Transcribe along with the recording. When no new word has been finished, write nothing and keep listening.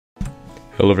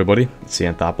Hello everybody, it's the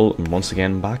Nth Apple, and once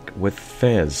again back with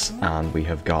Fez, and we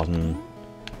have gotten,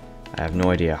 I have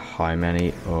no idea how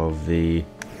many of the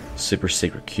super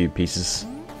secret cube pieces,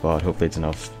 but hopefully it's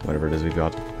enough, whatever it is we've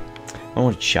got. I don't know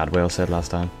what Chadwell said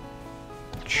last time.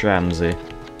 Tramsy.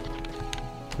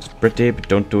 It's pretty, but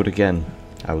don't do it again.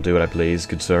 I will do what I please,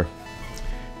 good sir.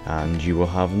 And you will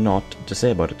have naught to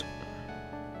say about it.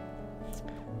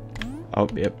 Oh,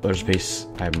 yep, there's a piece.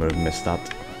 I would have missed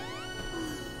that.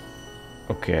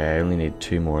 Okay, I only need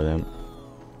 2 more of them.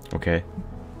 Okay.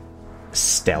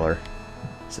 Stellar.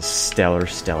 It's a stellar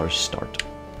start.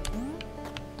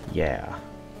 Yeah.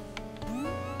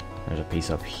 There's a piece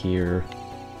up here.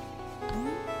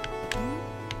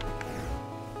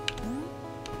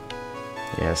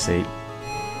 Yeah, see?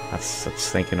 That's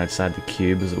thinking outside the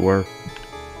cube, as it were.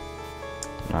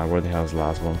 Now, where the hell is the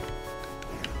last one?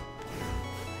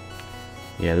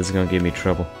 Yeah, this is gonna give me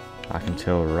trouble. I can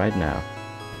tell right now.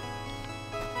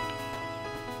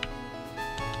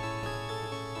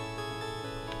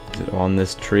 Is it on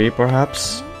this tree,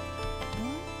 perhaps?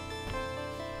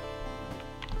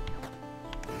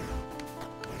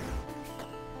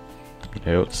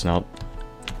 No, it's not.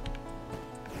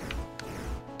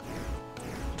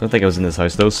 Don't think I was in this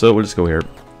house though, so we'll just go here.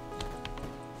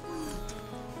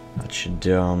 That should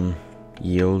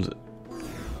yield.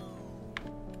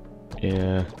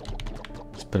 Yeah,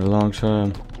 it's been a long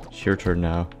time. It's your turn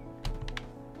now.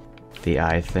 The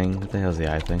eye thing. What the hell's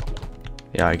the eye thing?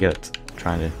 Yeah, I get it.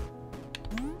 Trying to.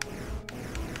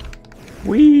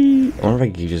 Whee! I wonder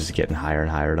if I keep just getting higher and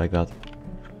higher like that.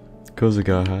 Cause I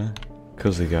got high.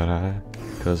 Cause I got high.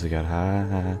 Cause I got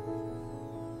high.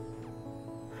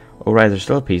 Oh right, there's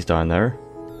still a piece down there.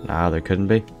 Nah, there couldn't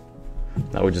be.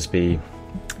 That would just be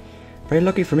very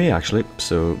lucky for me actually.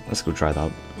 So let's go try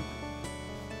that.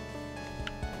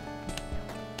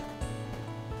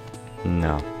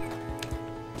 No.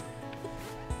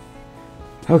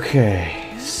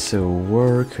 Okay, so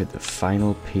where could the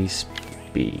final piece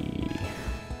be?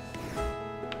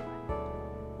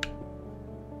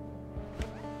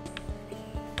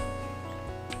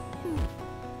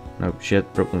 Oh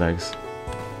shit, broke my legs.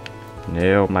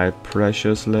 No, my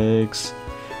precious legs.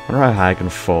 I wonder how high I can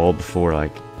fall before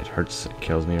like it hurts, it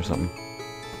kills me or something.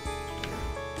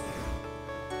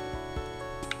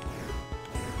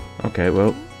 Okay,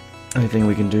 well, only thing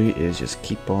we can do is just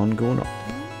keep on going up.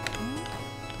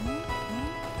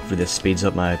 Hopefully this speeds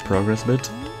up my progress a bit.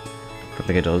 I don't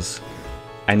think it does.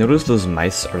 I noticed those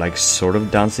mice are like sort of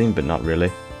dancing, but not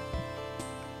really.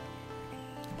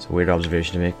 It's a weird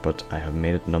observation to make, but I have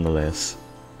made it nonetheless.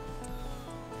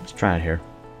 Let's try it here.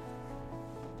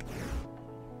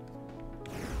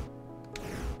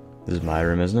 This is my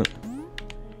room, isn't it?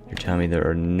 You're telling me there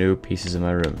are no pieces in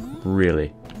my room?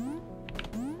 Really?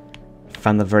 I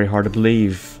find that very hard to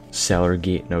believe.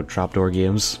 Trapdoor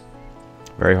games.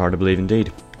 Very hard to believe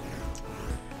indeed.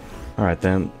 Alright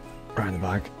then, around the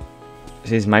back.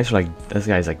 See, these mice are like, this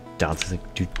guy's like dancing,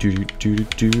 like do do do do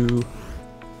do do.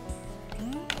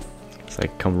 It's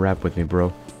like, come rap with me,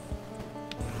 bro.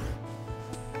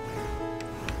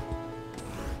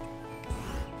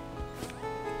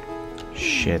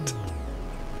 Shit.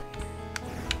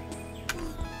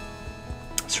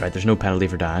 That's right, there's no penalty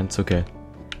for dying, it's okay.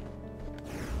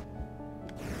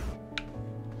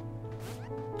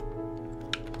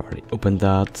 Already opened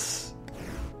that.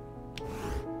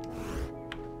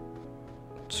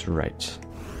 That's right.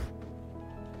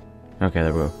 Okay,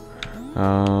 there we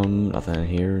go. Nothing in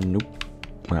here, nope.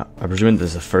 Well, I presume this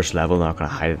is the first level, I'm not going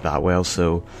to hide it that well,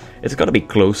 so it's got to be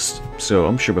close, so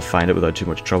I'm sure we'll find it without too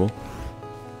much trouble.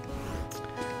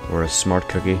 We're a smart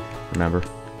cookie, remember?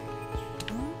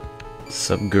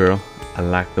 Sup girl, I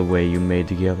like the way you made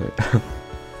together.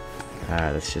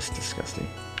 That's just disgusting.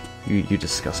 You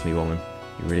disgust me, woman.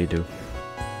 You really do.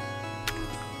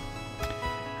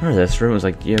 I remember this room was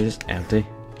like, yeah, just empty.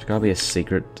 There's gotta be a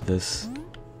secret to this.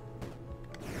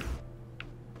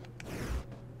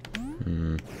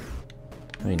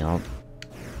 Maybe not.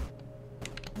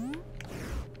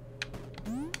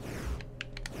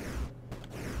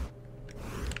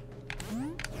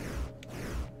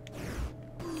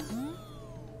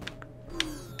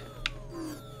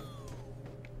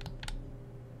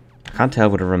 I can't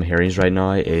tell whatever I'm hearing right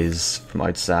now is from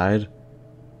outside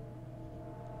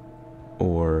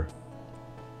or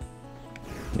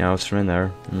no, it's from in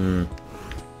there.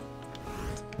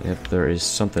 Yep, there is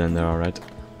something in there, alright.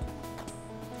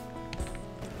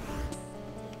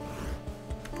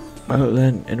 Well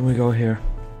then, in we go here.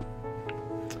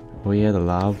 Oh yeah, the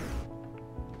lab.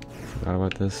 Forgot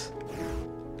about this.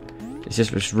 It's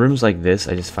just rooms like this,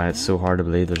 I just find it so hard to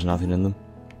believe there's nothing in them.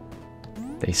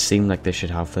 They seem like they should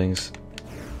have things.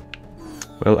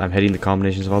 Well, I'm hitting the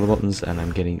combinations of all the buttons and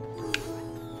I'm getting...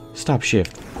 Stop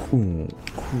shift. Ooh,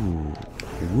 ooh,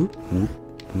 whoop, whoop,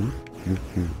 whoop, whoop,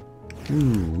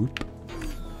 whoop.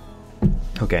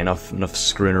 Okay, enough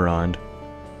screwing around.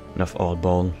 Enough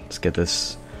oddball. Let's get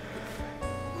this.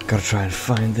 Gotta try and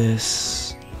find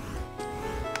this.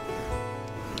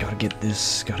 Gotta get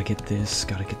this, gotta get this,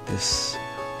 gotta get this.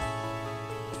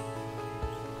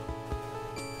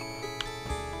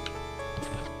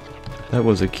 That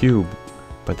was a cube,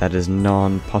 but that is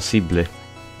non-possible.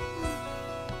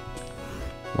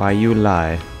 Why you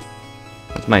lie?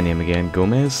 What's my name again?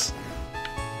 Gomez?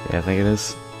 Yeah, I think it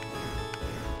is.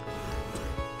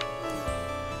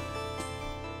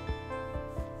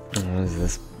 What is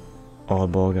this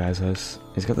oddball guy's house?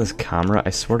 He's got this camera. I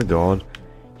swear to God,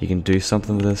 you can do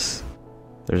something with this.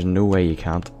 There's no way you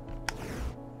can't.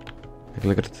 Like,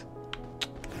 look at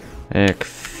it.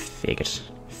 Fake it.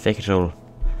 Fake it all.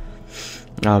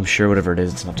 No, I'm sure whatever it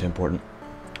is, it's not too important.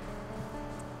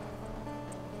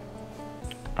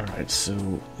 Alright,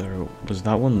 so there was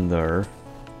that one there.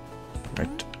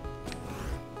 Right.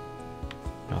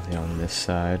 Nothing on this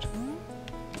side.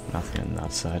 Nothing on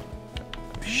that side.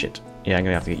 Oh, shit. Yeah, I'm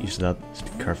gonna have to get used to that.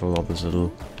 Just be careful with all those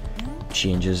little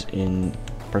changes in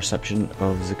perception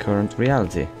of the current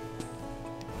reality.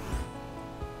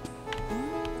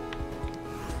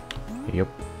 Yep.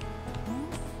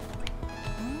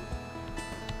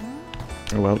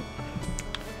 Oh well.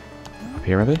 Up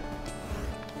here maybe?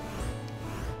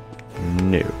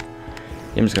 No.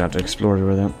 I'm just gonna have to explore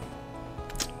everywhere then.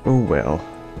 Oh well.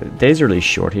 The days are really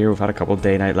short here. We've had a couple of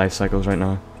day-night life cycles right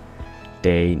now.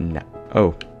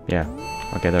 Oh, yeah.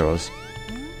 Okay, there it was.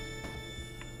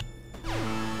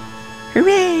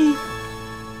 Hooray!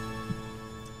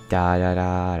 Da da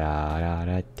da da da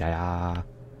da da.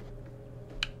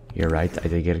 You're right, I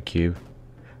did get a cube.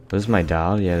 This is my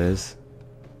dad? Yeah, it is.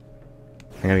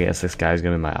 I'm gonna guess this guy's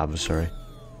gonna be my adversary.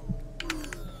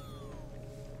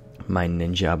 My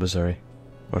ninja adversary.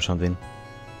 Or something.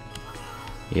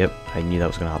 Yep, I knew that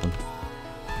was gonna happen.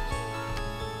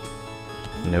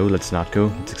 No, let's not go.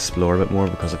 Let's explore a bit more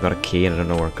because I've got a key and I don't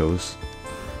know where it goes.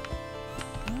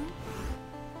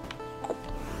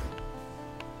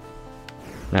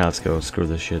 Now let's go. Screw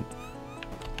this shit.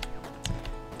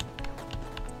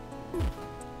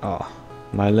 Oh,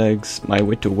 my legs. My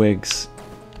witter wigs.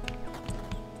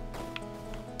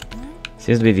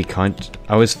 Seems to be the count.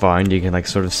 I always found you can like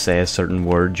sort of say a certain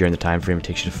word during the time frame it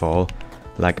takes you to fall.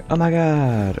 Like, oh my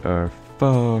god, or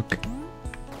fuck.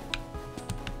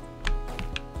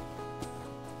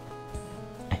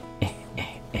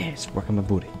 It's working my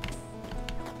booty.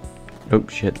 Oh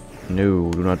shit.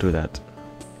 No, do not do that.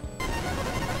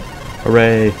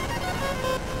 Hooray!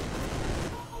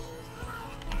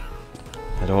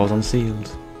 The door's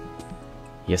unsealed.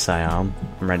 Yes, I am.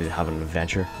 I'm ready to have an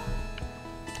adventure.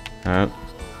 Alright.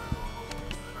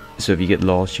 So if you get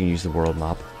lost, you can use the world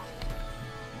map.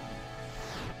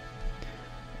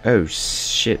 Oh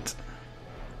shit.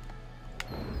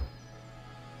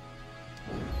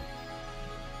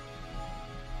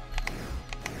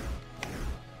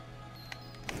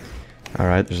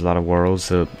 Alright, there's a lot of worlds,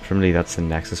 so presumably that's the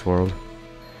Nexus world.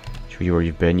 Show you where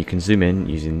you've been. You can zoom in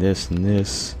using this and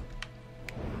this.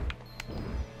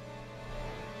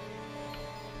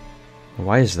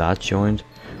 Why is that joined?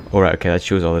 Alright, okay, that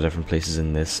shows all the different places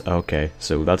in this. Okay,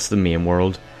 so that's the main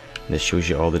world. And this shows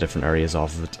you all the different areas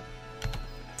off of it.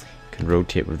 You can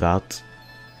rotate with that.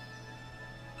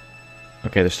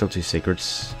 Okay, there's still two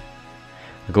secrets.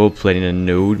 The gold plating a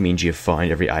node means you have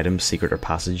found every item, secret, or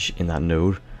passage in that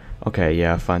node. Okay,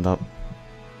 yeah, I found that.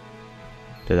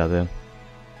 Did that then.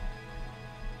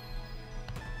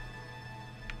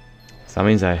 So that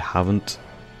means I haven't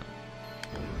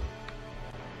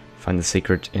found the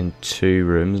secret in 2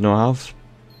 rooms. No, I have.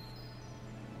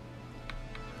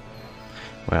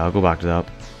 Well, I'll go back to that.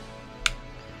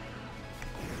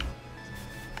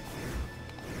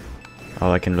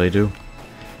 All I can really do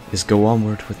is go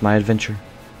onward with my adventure.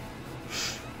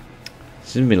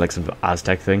 Seems to be like some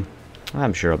Aztec thing.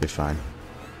 I'm sure I'll be fine.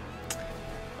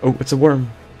 Oh, it's a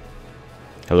worm.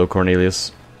 Hello,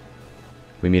 Cornelius.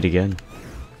 We meet again.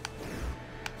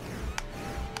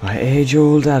 My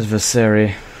age-old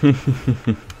adversary.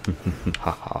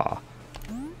 Haha.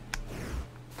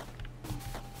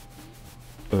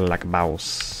 Like a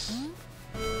mouse.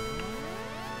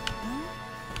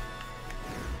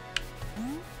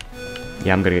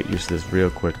 Yeah, I'm gonna get used to this real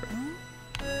quick.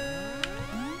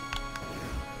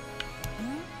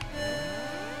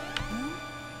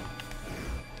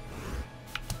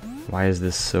 Why is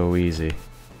this so easy?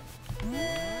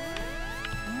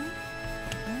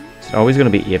 Is it always gonna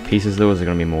be 8 pieces though, or is it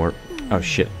gonna be more? Oh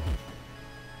shit.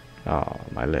 Oh,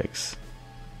 my legs.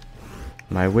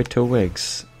 My witto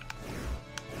wigs.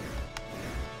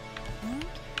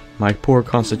 My poor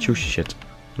constitution shit.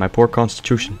 My poor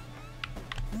constitution.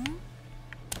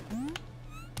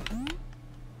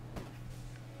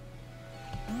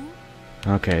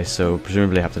 Okay, so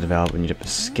presumably I have to develop a new type of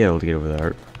skill to get over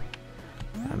there.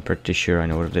 I'm pretty sure I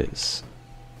know what it is.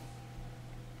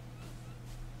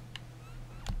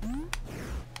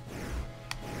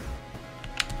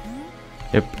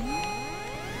 Yep.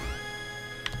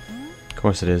 Of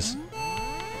course it is.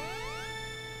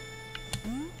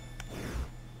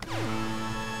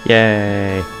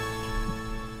 Yay!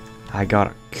 I got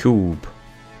a cube.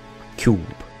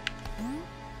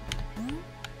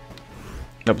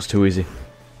 That was too easy.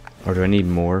 Or do I need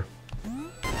more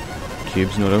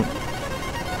cubes? No, don't.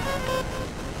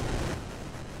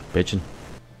 Bitchin'.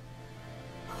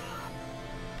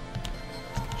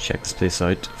 Check this place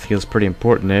out. Feels pretty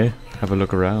important, eh? Have a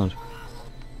look around.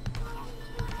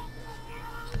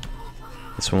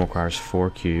 This one requires 4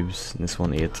 cubes, and this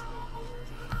one 8.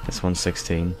 This one's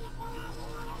 16.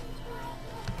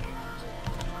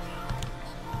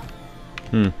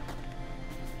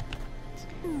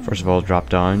 First of all, drop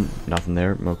down. Nothing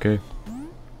there. Okay.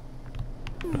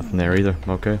 Nothing there either.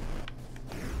 Okay.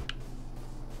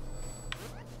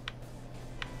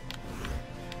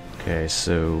 Okay,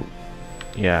 so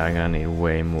yeah, I'm gonna need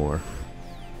way more.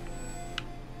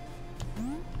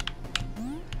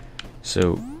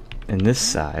 So in this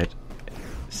side,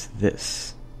 it's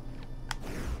this.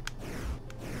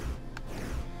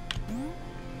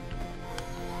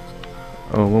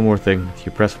 Oh, one more thing. If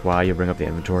you press Y, you bring up the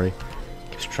inventory.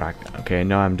 Keeps track. Okay,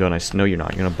 now I'm done. No, you're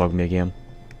not. You're gonna bug me again.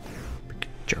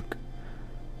 Jerk.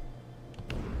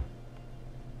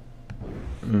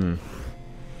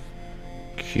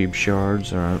 Cube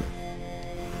shards, alright.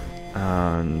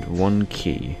 And 1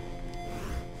 key.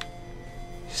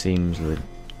 Seems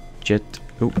legit.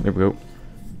 Oh, there we go.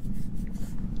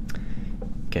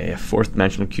 Okay, a 4th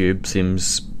dimensional cube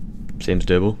seems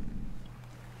doable.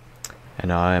 And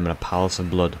now I am in a palace of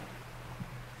blood.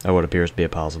 Or what appears to be a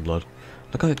palace of blood.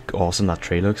 Look how awesome that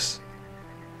tree looks.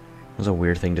 That's a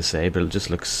weird thing to say, but it just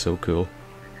looks so cool.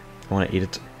 I want to eat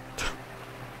it.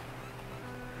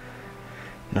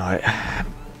 Now,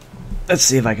 let's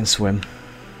see if I can swim.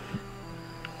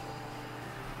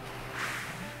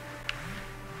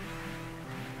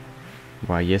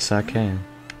 Why, yes I can.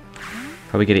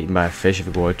 Probably get eaten by a fish if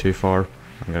I go out too far.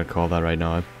 I'm gonna call that right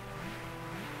now.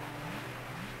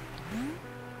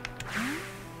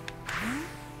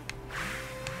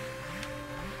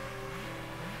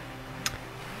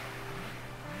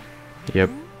 Yep.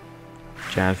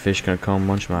 Giant fish gonna come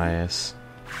munch my ass.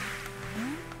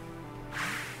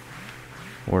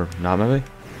 Or not, maybe?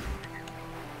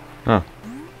 Huh.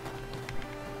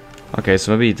 Okay,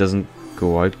 so maybe it doesn't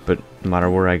go out, but no matter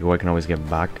where I go, I can always get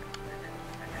back.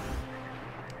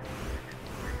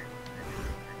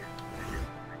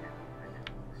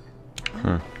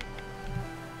 Huh.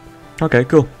 Okay,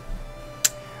 cool.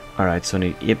 Alright, so I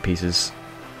need 8 pieces,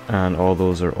 and all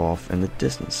those are off in the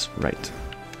distance. Right.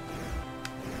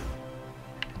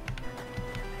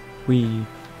 Whee.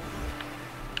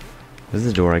 This is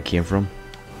the door I came from.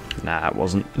 Nah, it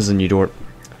wasn't. This is a new door.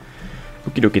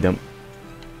 Okie dokie then.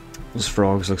 Those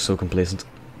frogs look so complacent.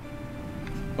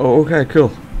 Oh, okay,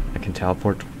 cool. I can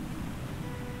teleport.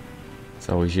 It's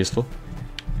always useful.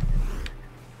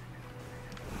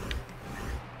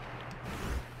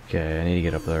 Okay, I need to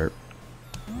get up there.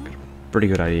 Got a pretty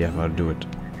good idea of how to do it.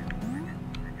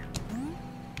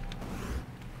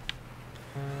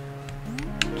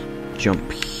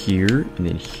 Jump here, and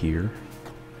then here.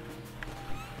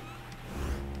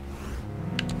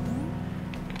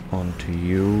 Onto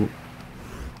you.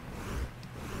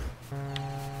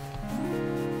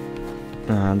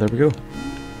 And there we go.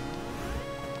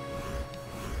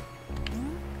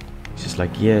 It's just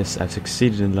like, yes, I've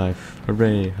succeeded in life.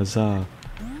 Hooray, huzzah.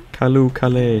 Kalu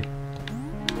Kale.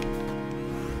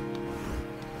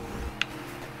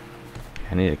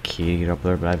 I need a key to get up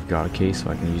there, but I've got a key, so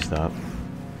I can use that.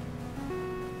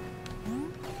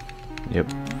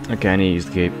 Yep. Okay, I need to use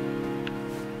the key.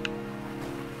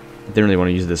 I didn't really want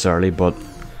to use this early, but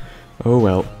oh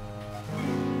well.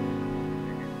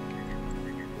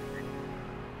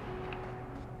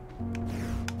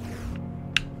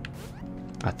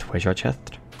 A treasure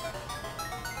chest.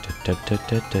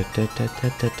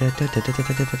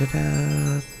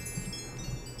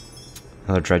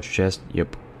 Another treasure chest.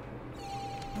 Yep.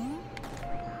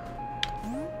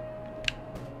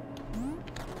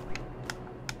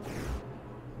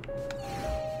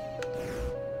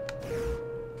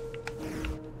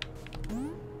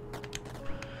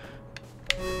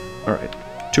 Alright,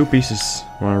 2 pieces.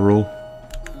 We're on a roll.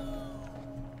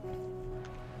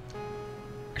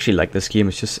 I actually like this game,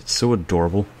 it's so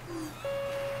adorable.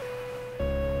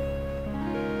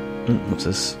 What's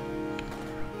this?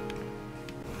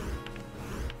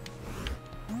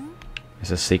 Is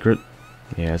this a secret?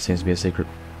 Yeah, it seems to be a secret.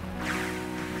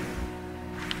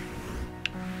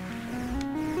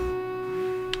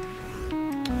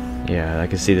 Yeah, I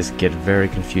can see this get very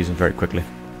confusing very quickly.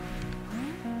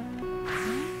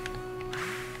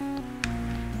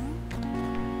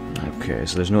 Okay,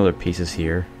 so there's no other pieces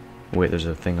here. Wait, there's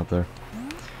a thing up there.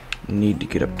 Need to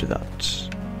get up to that.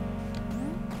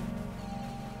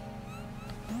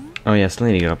 Oh yeah, still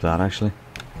need to get up to that actually.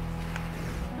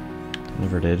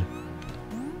 Never did.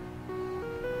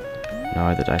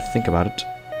 Now that I think about it.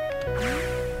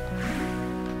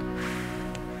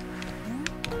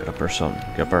 Get up there, son.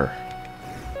 Get up there.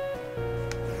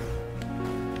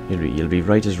 You'll be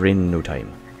right as rain in no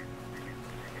time.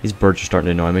 These birds are starting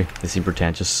to annoy me. They seem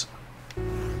pretentious.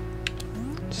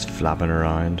 Just flapping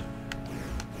around.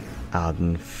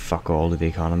 Adding fuck all to the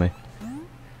economy.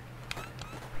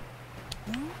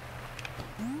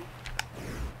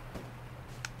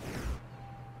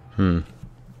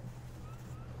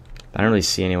 I don't really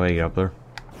see any way to get up there.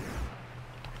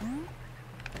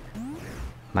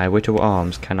 My widow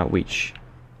arms cannot reach.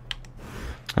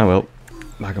 Oh well,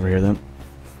 back over here then.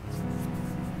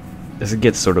 This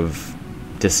gets sort of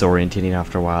disorientating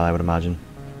after a while, I would imagine.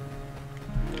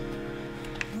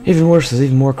 Even worse, there's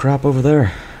even more crap over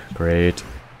there. Great.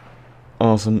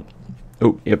 Awesome.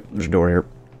 Oh, yep, there's a door here.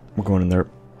 We're going in there.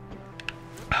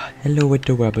 Hello,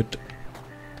 widow rabbit.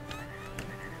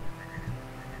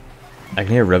 I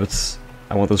can hear rabbits.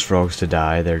 I want those frogs to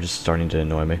die. They're just starting to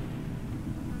annoy me.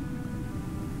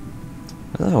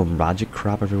 There's that old magic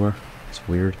crap everywhere. It's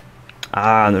weird.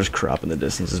 Ah, and there's crap in the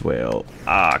distance as well.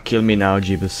 Ah, kill me now,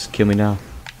 Jeebus. Kill me now.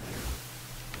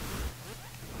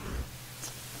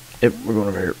 Yep, we're going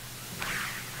over here.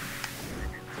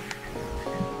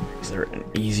 Is there an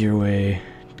easier way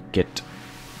to get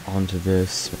onto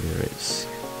this? Maybe there is.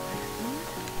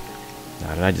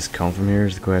 Now, did I just come from here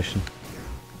is the question.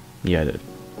 Yeah, I did.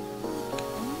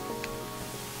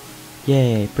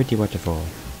 Yay, pretty waterfall.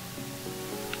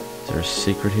 Is there a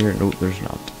secret here? No, there's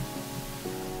not.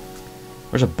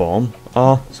 There's a bomb.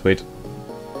 Oh, sweet.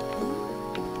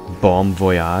 Bomb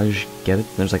voyage. Get it?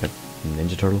 There's like a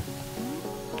Ninja Turtle.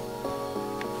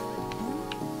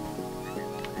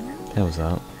 What the hell was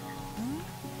that?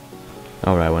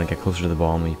 Alright, when I get closer to the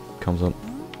bomb, he comes up.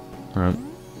 Alright.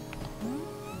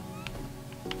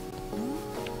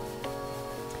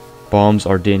 Bombs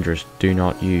are dangerous. Do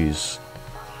not use.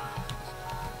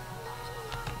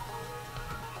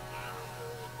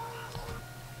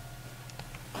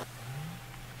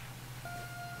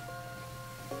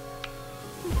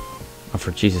 Oh,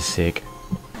 for Jesus' sake.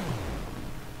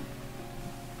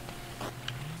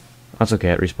 That's okay,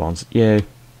 it respawns. Yay.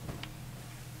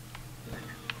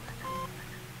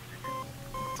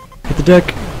 Hit the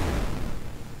deck!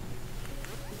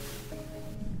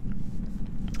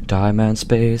 Time and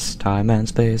space,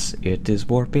 it is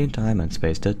warping time and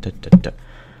space. Da, da, da, da.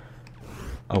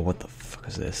 Oh, what the fuck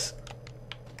is this?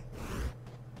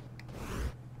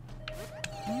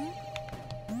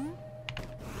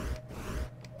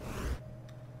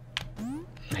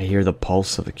 I hear the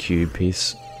pulse of a cube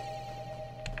piece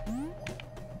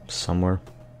somewhere.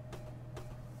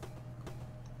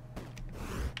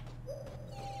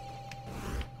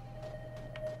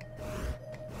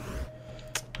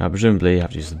 Now, presumably, you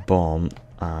have to use the bomb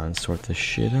and sort this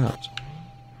shit out.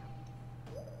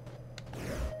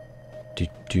 Do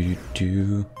do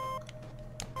do.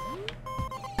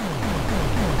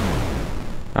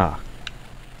 Ah,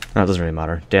 that doesn't really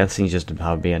matter. Death seems just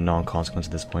to be a non-consequence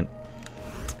at this point.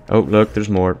 Oh, look, there's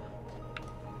more.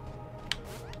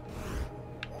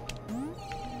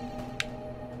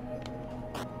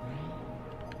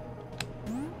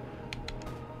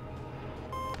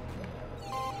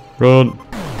 Run!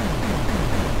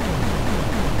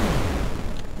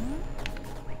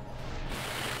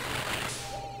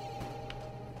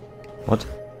 What?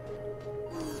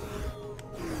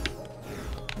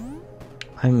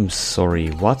 I'm sorry,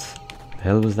 what the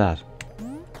hell was that?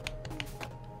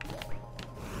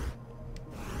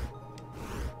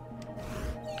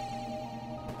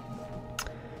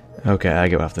 Okay, I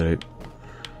get what I have to do.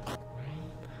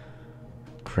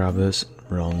 Grab this,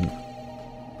 run.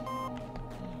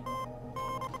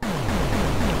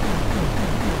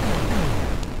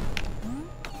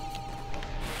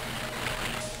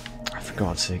 For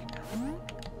God's sake.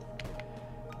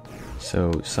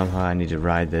 So somehow I need to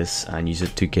ride this and use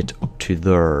it to get up to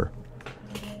there.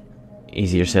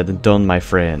 Easier said than done, my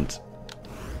friend.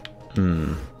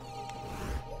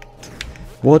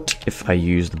 What if I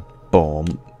use the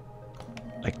bomb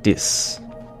like this?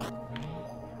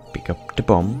 Pick up the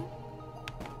bomb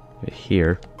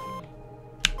here.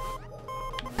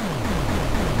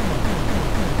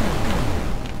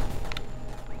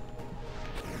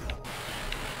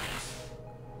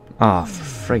 Ah, for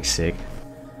frig's sake.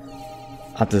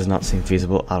 That does not seem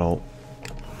feasible at all.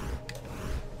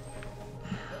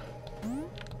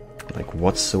 Like,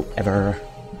 whatsoever.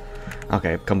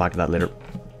 Okay, come back to that later.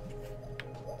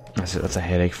 That's a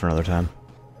headache for another time.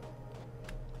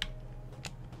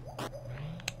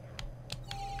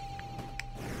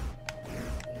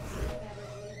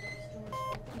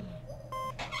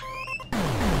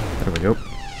 There we go.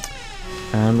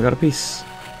 And we got a piece.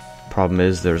 Problem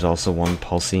is, there's also one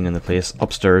pulsine in the place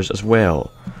upstairs as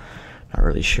well. Not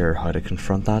really sure how to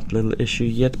confront that little issue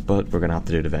yet, but we're gonna have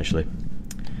to do it eventually.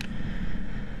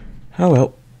 Oh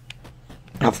well.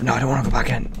 Oh, no, I don't want to go back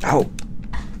in. Oh!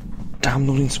 Damn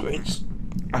loading screens.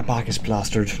 My back is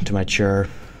plastered to my chair.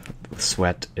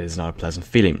 Sweat is not a pleasant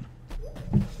feeling.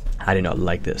 I do not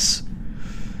like this.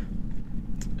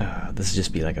 This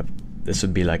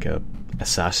would be like a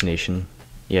assassination.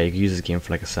 Yeah, you could use this game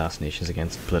for like assassinations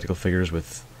against political figures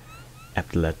with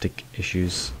epileptic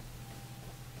issues.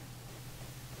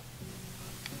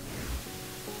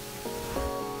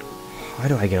 How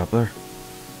do I get up there?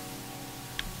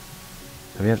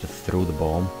 Do we have to throw the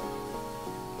bomb?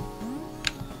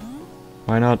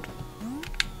 Why not?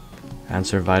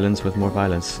 Answer violence with more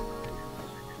violence.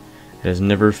 It has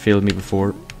never failed me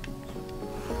before.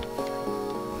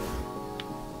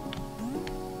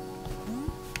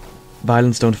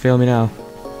 Violence don't fail me now.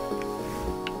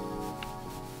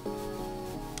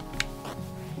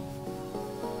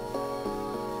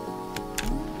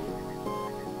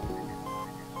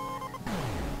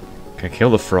 Can I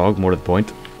kill the frog, more to the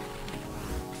point?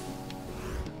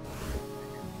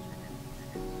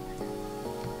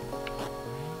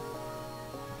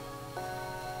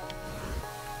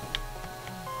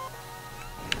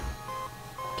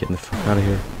 Getting the fuck out of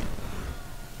here.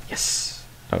 Yes!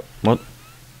 Oh, what?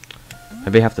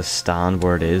 Maybe I have to stand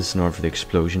where it is in order for the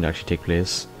explosion to actually take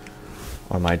place.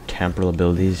 Or my temporal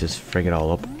abilities just frig it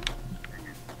all up.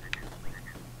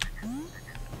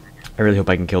 I really hope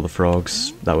I can kill the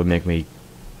frogs. That would make me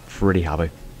pretty happy.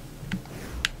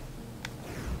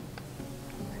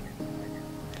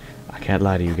 I can't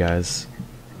lie to you guys.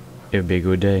 It would be a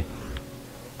good day.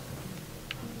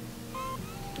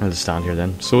 I'll just stand here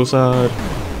then. Suicide!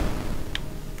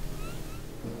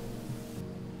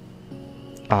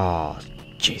 Ah, oh,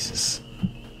 Jesus.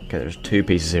 Okay, there's 2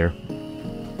 pieces here.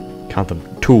 Count them.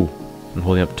 2. I'm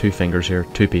holding up 2 fingers here.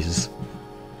 2 pieces.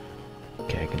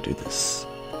 Okay, I can do this.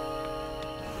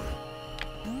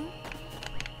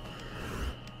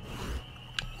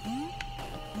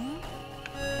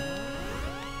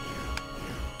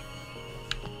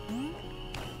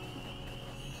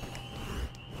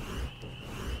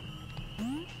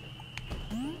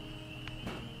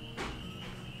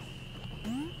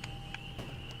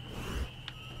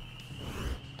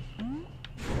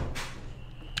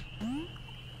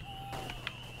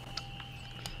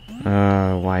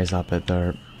 Why is that bit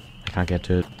there? I can't get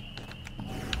to it.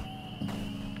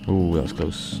 Ooh, that was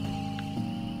close.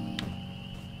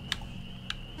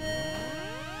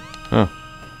 Oh.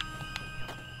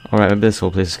 Alright, maybe this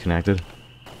whole place is connected.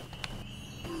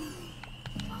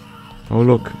 Oh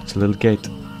look, it's a little gate.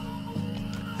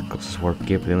 The closest warp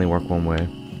gate, but they only work one way.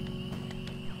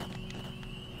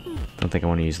 Don't think I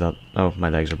want to use that. Oh, my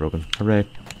legs are broken. Hooray.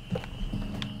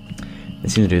 They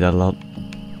seem to do that a lot.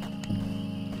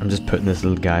 I'm just putting this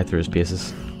little guy through his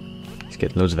paces. He's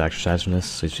getting loads of exercise from this,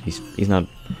 so he's not...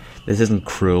 This isn't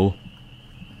cruel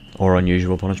or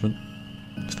unusual punishment.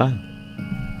 It's fine.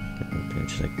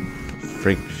 It's just like...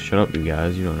 Freak, shut up you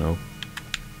guys, you don't know.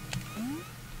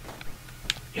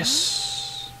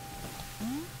 Yes!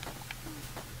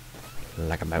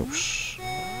 Like a mouse.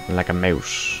 Like a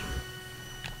mouse.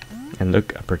 And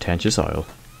look, a pretentious owl.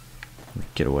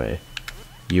 Get away.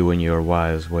 You and your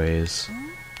wise ways.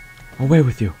 Away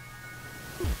with you.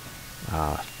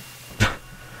 Ah.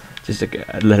 Just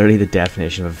like, literally the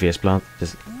definition of a faceplant.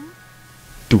 Just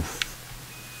doof.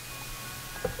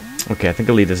 Okay, I think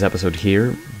I'll leave this episode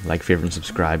here. Like, favorite, and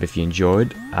subscribe if you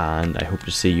enjoyed. And I hope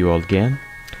to see you all again.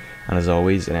 And as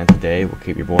always, at the end of the day, we'll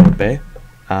keep your boy at bay.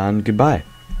 And goodbye.